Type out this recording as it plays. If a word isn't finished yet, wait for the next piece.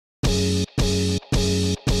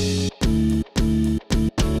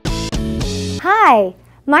Hi,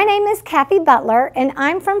 my name is Cathy Butler and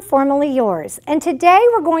I'm from Formerly Yours, and today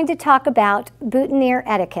we're going to talk about boutonniere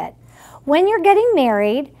etiquette. When you're getting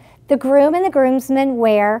married, the groom and the groomsmen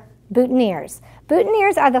wear boutonnieres.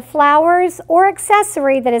 Boutonnieres are the flowers or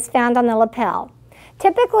accessory that is found on the lapel.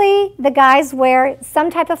 Typically, the guys wear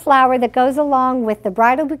some type of flower that goes along with the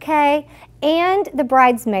bridal bouquet and the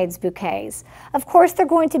bridesmaids' bouquets. Of course, they're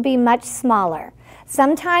going to be much smaller.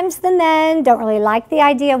 Sometimes the men don't really like the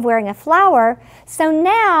idea of wearing a flower, so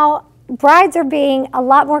now brides are being a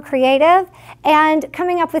lot more creative and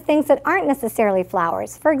coming up with things that aren't necessarily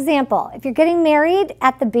flowers. For example, if you're getting married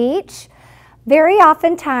at the beach, very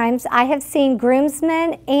oftentimes I have seen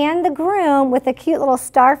groomsmen and the groom with a cute little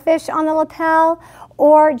starfish on the lapel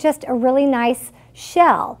or just a really nice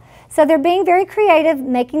shell. So they're being very creative,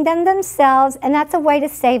 making them themselves, and that's a way to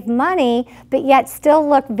save money but yet still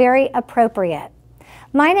look very appropriate.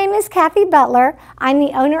 My name is Cathy Butler. I'm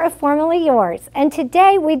the owner of Formerly Yours, and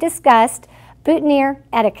today we discussed boutonniere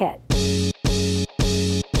etiquette.